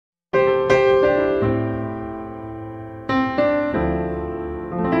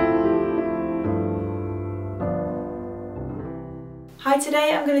Hi,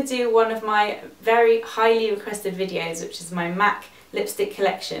 today I'm going to do one of my very highly requested videos, which is my MAC lipstick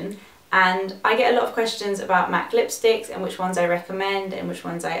collection, and I get a lot of questions about MAC lipsticks and which ones I recommend and which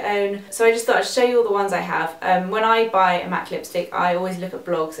ones I own. So I just thought I'd show you all the ones I have. When I buy a MAC lipstick, I always look at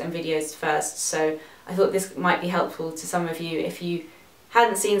blogs and videos first, so I thought this might be helpful to some of you if you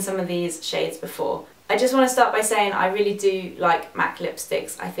hadn't seen some of these shades before. I just want to start by saying I really do like MAC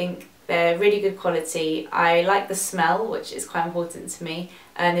lipsticks. I think they're really good quality. I like the smell, which is quite important to me,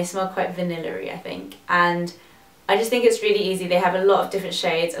 and they smell quite vanilla-y, I think. And I just think it's really easy. They have a lot of different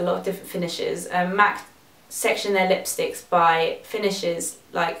shades, a lot of different finishes. MAC section their lipsticks by finishes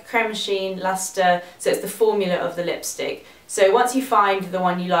like creme sheen, luster, so it's the formula of the lipstick. So once you find the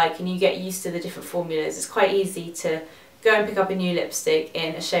one you like and you get used to the different formulas, it's quite easy to go and pick up a new lipstick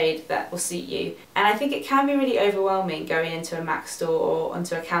in a shade that will suit you. And I think it can be really overwhelming going into a MAC store or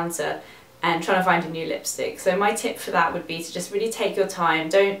onto a counter and trying to find a new lipstick. So my tip for that would be to just really take your time,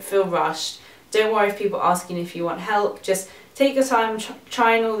 don't feel rushed, don't worry if people are asking if you want help, just take your time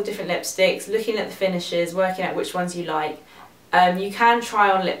trying all the different lipsticks, looking at the finishes, working out which ones you like. You can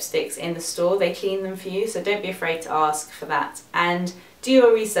try on lipsticks in the store, they clean them for you, so don't be afraid to ask for that. And do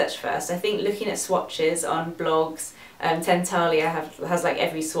your research first. I think looking at swatches on blogs, Tentalia has like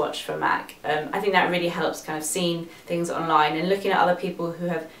every swatch for MAC. I think that really helps kind of seeing things online and looking at other people who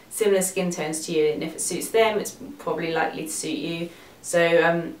have similar skin tones to you, and if it suits them it's probably likely to suit you.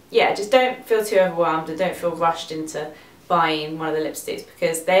 So yeah, just don't feel too overwhelmed and don't feel rushed into buying one of the lipsticks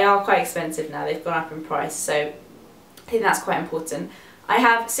because they are quite expensive now, they've gone up in price, so I think that's quite important. I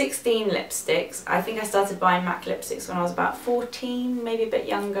have 16 lipsticks. I think I started buying MAC lipsticks when I was about 14, maybe a bit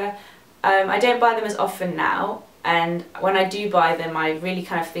younger. I don't buy them as often now, and when I do buy them I really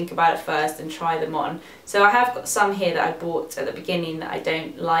kind of think about it first and try them on. So I have got some here that I bought at the beginning that I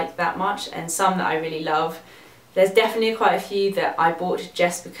don't like that much and some that I really love. There's definitely quite a few that I bought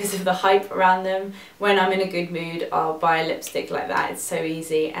just because of the hype around them. When I'm in a good mood I'll buy a lipstick like that, it's so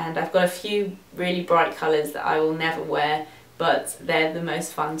easy, and I've got a few really bright colours that I will never wear, but they're the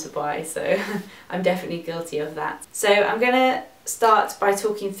most fun to buy, so I'm definitely guilty of that. So I'm going to start by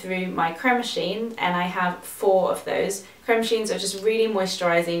talking through my creme sheen, and I have 4 of those. Creme sheens are just really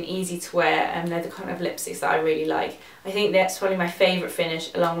moisturising, easy to wear, and they're the kind of lipsticks that I really like. I think that's probably my favourite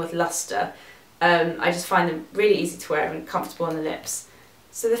finish along with luster. I just find them really easy to wear and comfortable on the lips.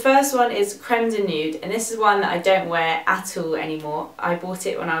 So the first one is Creme de Nude, and this is one that I don't wear at all anymore. I bought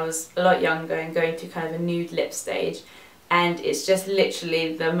it when I was a lot younger and going through kind of a nude lip stage, and it's just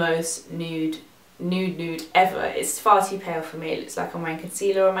literally the most nude ever. It's far too pale for me, it looks like I'm wearing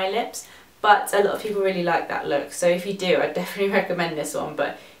concealer on my lips, but a lot of people really like that look, so if you do I'd definitely recommend this one,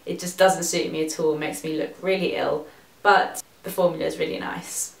 but it just doesn't suit me at all, makes me look really ill, but the formula is really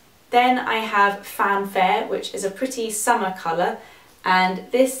nice. Then I have Fanfare, which is a pretty summer colour, and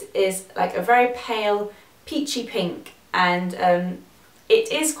this is like a very pale peachy pink, and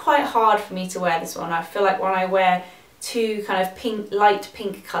it is quite hard for me to wear this one. I feel like when I wear two kind of pink, light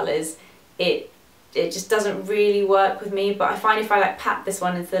pink colours, it just doesn't really work with me, but I find if I like pat this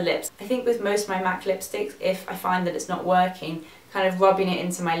one into the lips, I think with most of my MAC lipsticks, if I find that it's not working, kind of rubbing it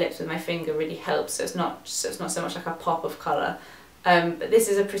into my lips with my finger really helps, so it's not so much like a pop of colour. But this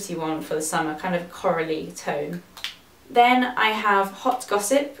is a pretty one for the summer, kind of corally tone. Then I have Hot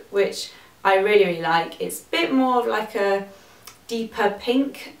Gossip, which I really like. It's a bit more of like a deeper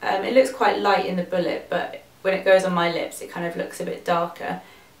pink. It looks quite light in the bullet, but when it goes on my lips it kind of looks a bit darker.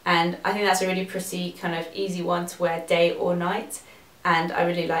 And I think that's a really pretty kind of easy one to wear day or night, and I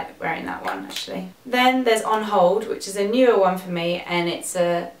really like wearing that one actually. Then there's On Hold, which is a newer one for me, and it's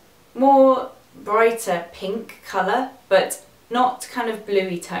a more brighter pink colour, but not kind of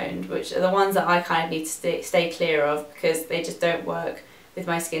bluey toned, which are the ones that I kind of need to stay clear of because they just don't work with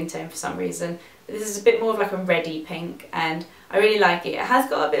my skin tone for some reason. But this is a bit more of like a reddy pink, and I really like it. It has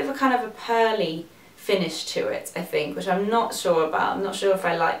got a bit of a kind of a pearly finish to it, I think, which I'm not sure about. I'm not sure if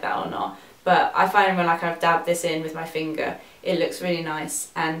I like that or not, but I find when I kind of dab this in with my finger it looks really nice,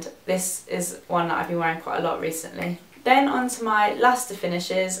 and this is one that I've been wearing quite a lot recently. Then onto my luster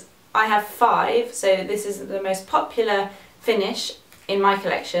finishes. I have 5, so this is the most popular finish in my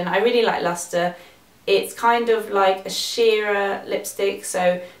collection. I really like luster. It's kind of like a sheerer lipstick,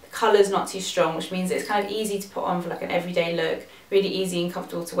 so the colour's not too strong, which means it's kind of easy to put on for like an everyday look, really easy and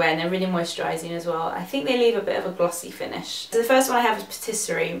comfortable to wear, and they're really moisturising as well. I think they leave a bit of a glossy finish. So the first one I have is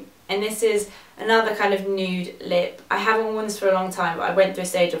Patisserie, and this is another kind of nude lip. I haven't worn this for a long time, but I went through a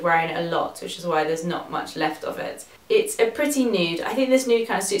stage of wearing it a lot, which is why there's not much left of it. It's a pretty nude. I think this nude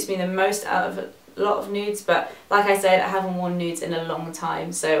kind of suits me the most out of a lot of nudes, but like I said, I haven't worn nudes in a long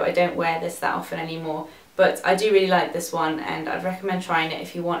time, so I don't wear this that often anymore. but I do really like this one, and I'd recommend trying it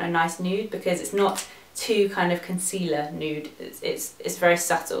if you want a nice nude, because it's not too kind of concealer nude, it's very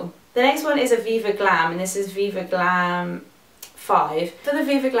subtle. The next one is a Viva Glam, and this is Viva Glam V. For the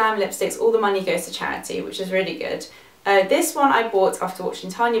Viva Glam lipsticks, all the money goes to charity, which is really good. This one I bought after watching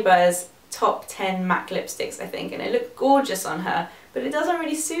Tanya Burr's top 10 MAC lipsticks, I think, and it looked gorgeous on her, but it doesn't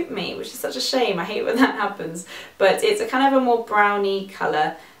really suit me, which is such a shame. I hate when that happens. But it's a kind of a more browny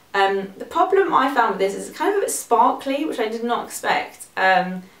colour. The problem I found with this is it's kind of a bit sparkly, which I did not expect.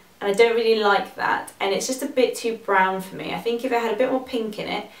 And I don't really like that, and it's just a bit too brown for me. I think if it had a bit more pink in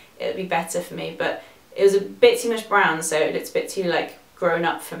it, it would be better for me, but it was a bit too much brown, so it looks a bit too like grown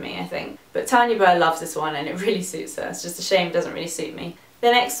up for me, I think. But Tanya Burr loves this one and it really suits her. It's just a shame it doesn't really suit me. The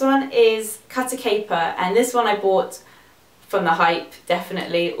next one is Cut a Caper, and this one I bought from the hype,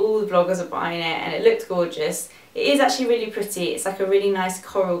 definitely. All the bloggers are buying it and it looked gorgeous. It is actually really pretty. It's like a really nice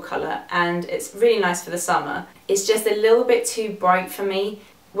coral colour and it's really nice for the summer. It's just a little bit too bright for me.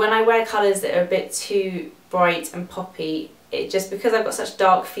 When I wear colours that are a bit too bright and poppy, it just, because I've got such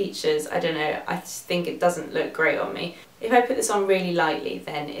dark features, I don't know, I just think it doesn't look great on me. If I put this on really lightly,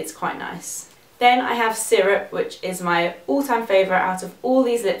 then it's quite nice. Then I have Syrup, which is my all-time favourite out of all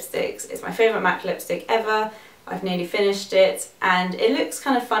these lipsticks. It's my favourite MAC lipstick ever. I've nearly finished it, and it looks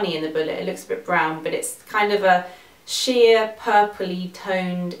kind of funny in the bullet. It looks a bit brown, but it's kind of a sheer purpley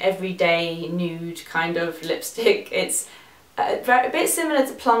toned everyday nude kind of lipstick. It's a bit similar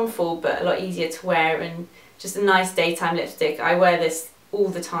to Plumful, but a lot easier to wear, and just a nice daytime lipstick. I wear this all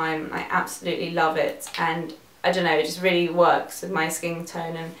the time. I absolutely love it, and I don't know, it just really works with my skin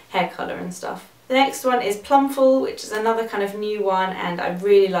tone and hair colour and stuff. The next one is Plumful, which is another kind of new one, and I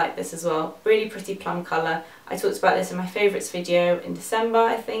really like this as well. Really pretty plum colour. I talked about this in my favourites video in December,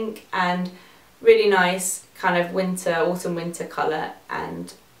 I think, and really nice kind of winter, autumn winter colour,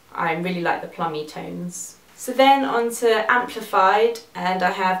 and I really like the plummy tones. So then on to Amplified, and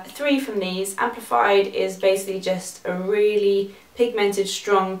I have 3 from these. Amplified is basically just a really pigmented,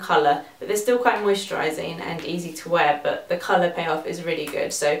 strong colour, but they're still quite moisturising and easy to wear, but the colour payoff is really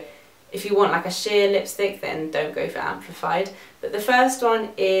good. So if you want like a sheer lipstick, then don't go for Amplified. But the first one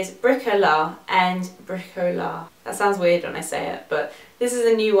is Bricola, and Bricola, that sounds weird when I say it, but this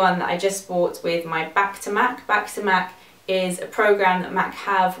is a new one that I just bought with my Back to MAC. Back to MAC is a program that MAC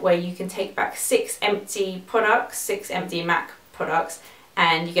have where you can take back 6 empty products, 6 empty MAC products,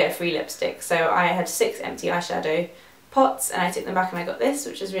 and you get a free lipstick. So I had 6 empty eyeshadow pots and I took them back and I got this,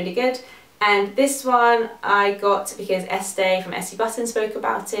 which is really good. And this one I got because Estee from Essie Button spoke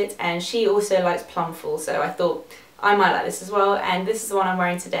about it, and she also likes Plumful, so I thought I might like this as well, and this is the one I'm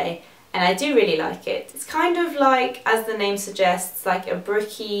wearing today, and I do really like it. It's kind of like, as the name suggests, like a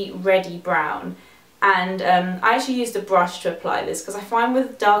bricky reddy brown, and I actually used a brush to apply this because I find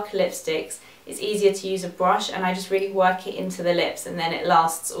with darker lipsticks it's easier to use a brush, and I just really work it into the lips and then it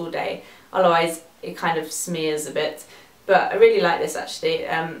lasts all day, otherwise it kind of smears a bit. But I really like this actually.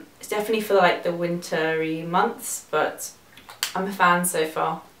 It's definitely for like the wintry months, but I'm a fan so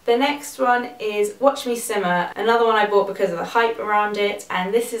far. The next one is Watch Me Simmer, another one I bought because of the hype around it,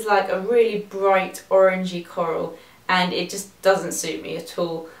 and this is like a really bright orangey coral, and it just doesn't suit me at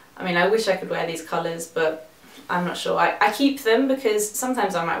all. I mean, I wish I could wear these colours, but I'm not sure. I keep them because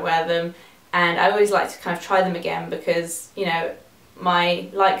sometimes I might wear them, and I always like to kind of try them again because, you know, my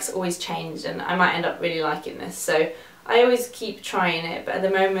likes always change and I might end up really liking this. So I always keep trying it, but at the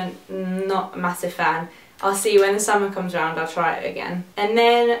moment, not a massive fan. I'll see when the summer comes around, I'll try it again. And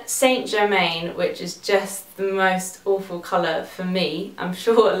then Saint Germain, which is just the most awful colour for me. I'm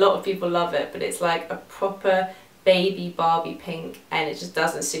sure a lot of people love it, but it's like a proper baby Barbie pink, and it just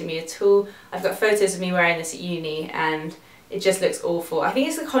doesn't suit me at all. I've got photos of me wearing this at uni and it just looks awful. I think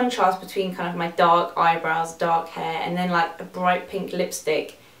it's the contrast between kind of my dark eyebrows, dark hair, and then like a bright pink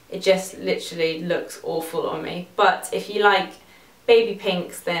lipstick. It just literally looks awful on me. But if you like baby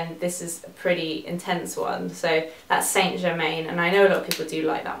pinks, then this is a pretty intense one. So that's Saint Germain, and I know a lot of people do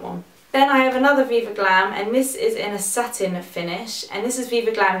like that one. Then I have another Viva Glam, and this is in a satin finish, and this is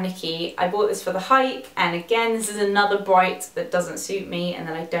Viva Glam Nikki. I bought this for the hype, and again this is another bright that doesn't suit me and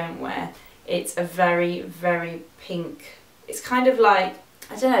that I don't wear. It's a very, very pink. It's kind of like,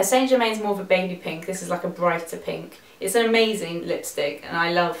 I don't know, Saint Germain's more of a baby pink. This is like a brighter pink. It's an amazing lipstick and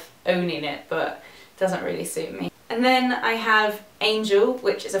I love owning it, but it doesn't really suit me. And then I have Angel,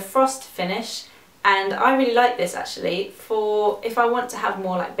 which is a frost finish, and I really like this actually for if I want to have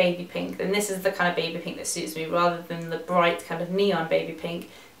more like baby pink, then this is the kind of baby pink that suits me rather than the bright kind of neon baby pink.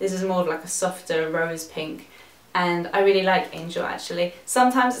 This is more of like a softer rose pink, and I really like Angel actually.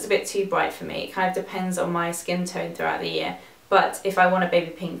 Sometimes it's a bit too bright for me. It kind of depends on my skin tone throughout the year, but if I want a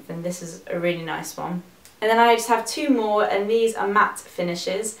baby pink, then this is a really nice one. And then I just have 2 more, and these are matte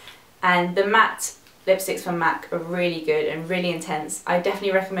finishes, and the matte lipsticks from MAC are really good and really intense. I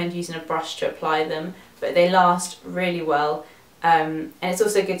definitely recommend using a brush to apply them, but they last really well. And it's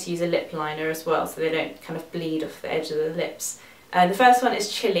also good to use a lip liner as well, so they don't kind of bleed off the edge of the lips. The first one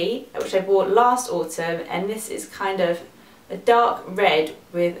is Chilli, which I bought last autumn, and this is kind of a dark red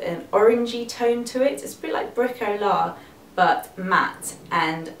with an orangey tone to it. It's a bit like Bricola, but matte,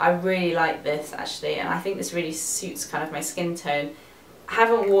 and I really like this actually, and I think this really suits kind of my skin tone. I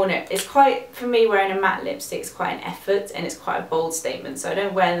haven't worn it. It's quite, for me, wearing a matte lipstick is quite an effort, and it's quite a bold statement, so I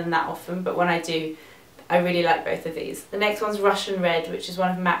don't wear them that often, but when I do, I really like both of these. The next one's Russian Red, which is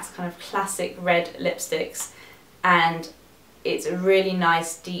one of MAC's kind of classic red lipsticks, and it's a really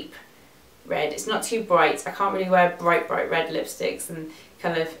nice deep red. It's not too bright. I can't really wear bright red lipsticks, and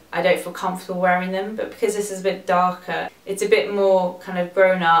kind of I don't feel comfortable wearing them, but because this is a bit darker, it's a bit more kind of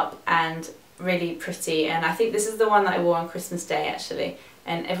grown up and really pretty, and I think this is the one that I wore on Christmas Day actually,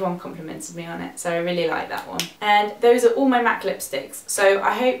 and everyone complimented me on it, so I really like that one. And those are all my MAC lipsticks, so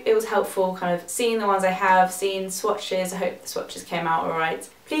I hope it was helpful kind of seeing the ones I have, seeing swatches. I hope the swatches came out alright.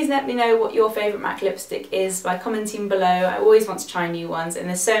 Please let me know what your favourite MAC lipstick is by commenting below. I always want to try new ones, and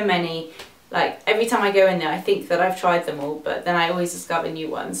there's so many. Like, every time I go in there I think that I've tried them all, but then I always discover new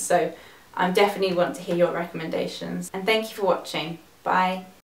ones, so I definitely want to hear your recommendations. And thank you for watching. Bye.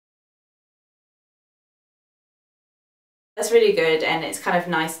 That's really good, and it's kind of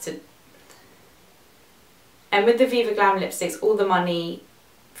nice to... And with the Viva Glam lipsticks, all the money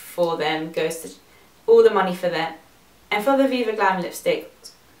for them goes to... All the money for them. And for the Viva Glam lipstick...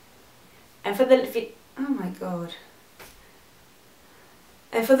 And for the... Oh my god.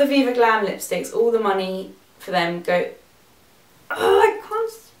 And for the Viva Glam lipsticks, all the money for them go... Oh,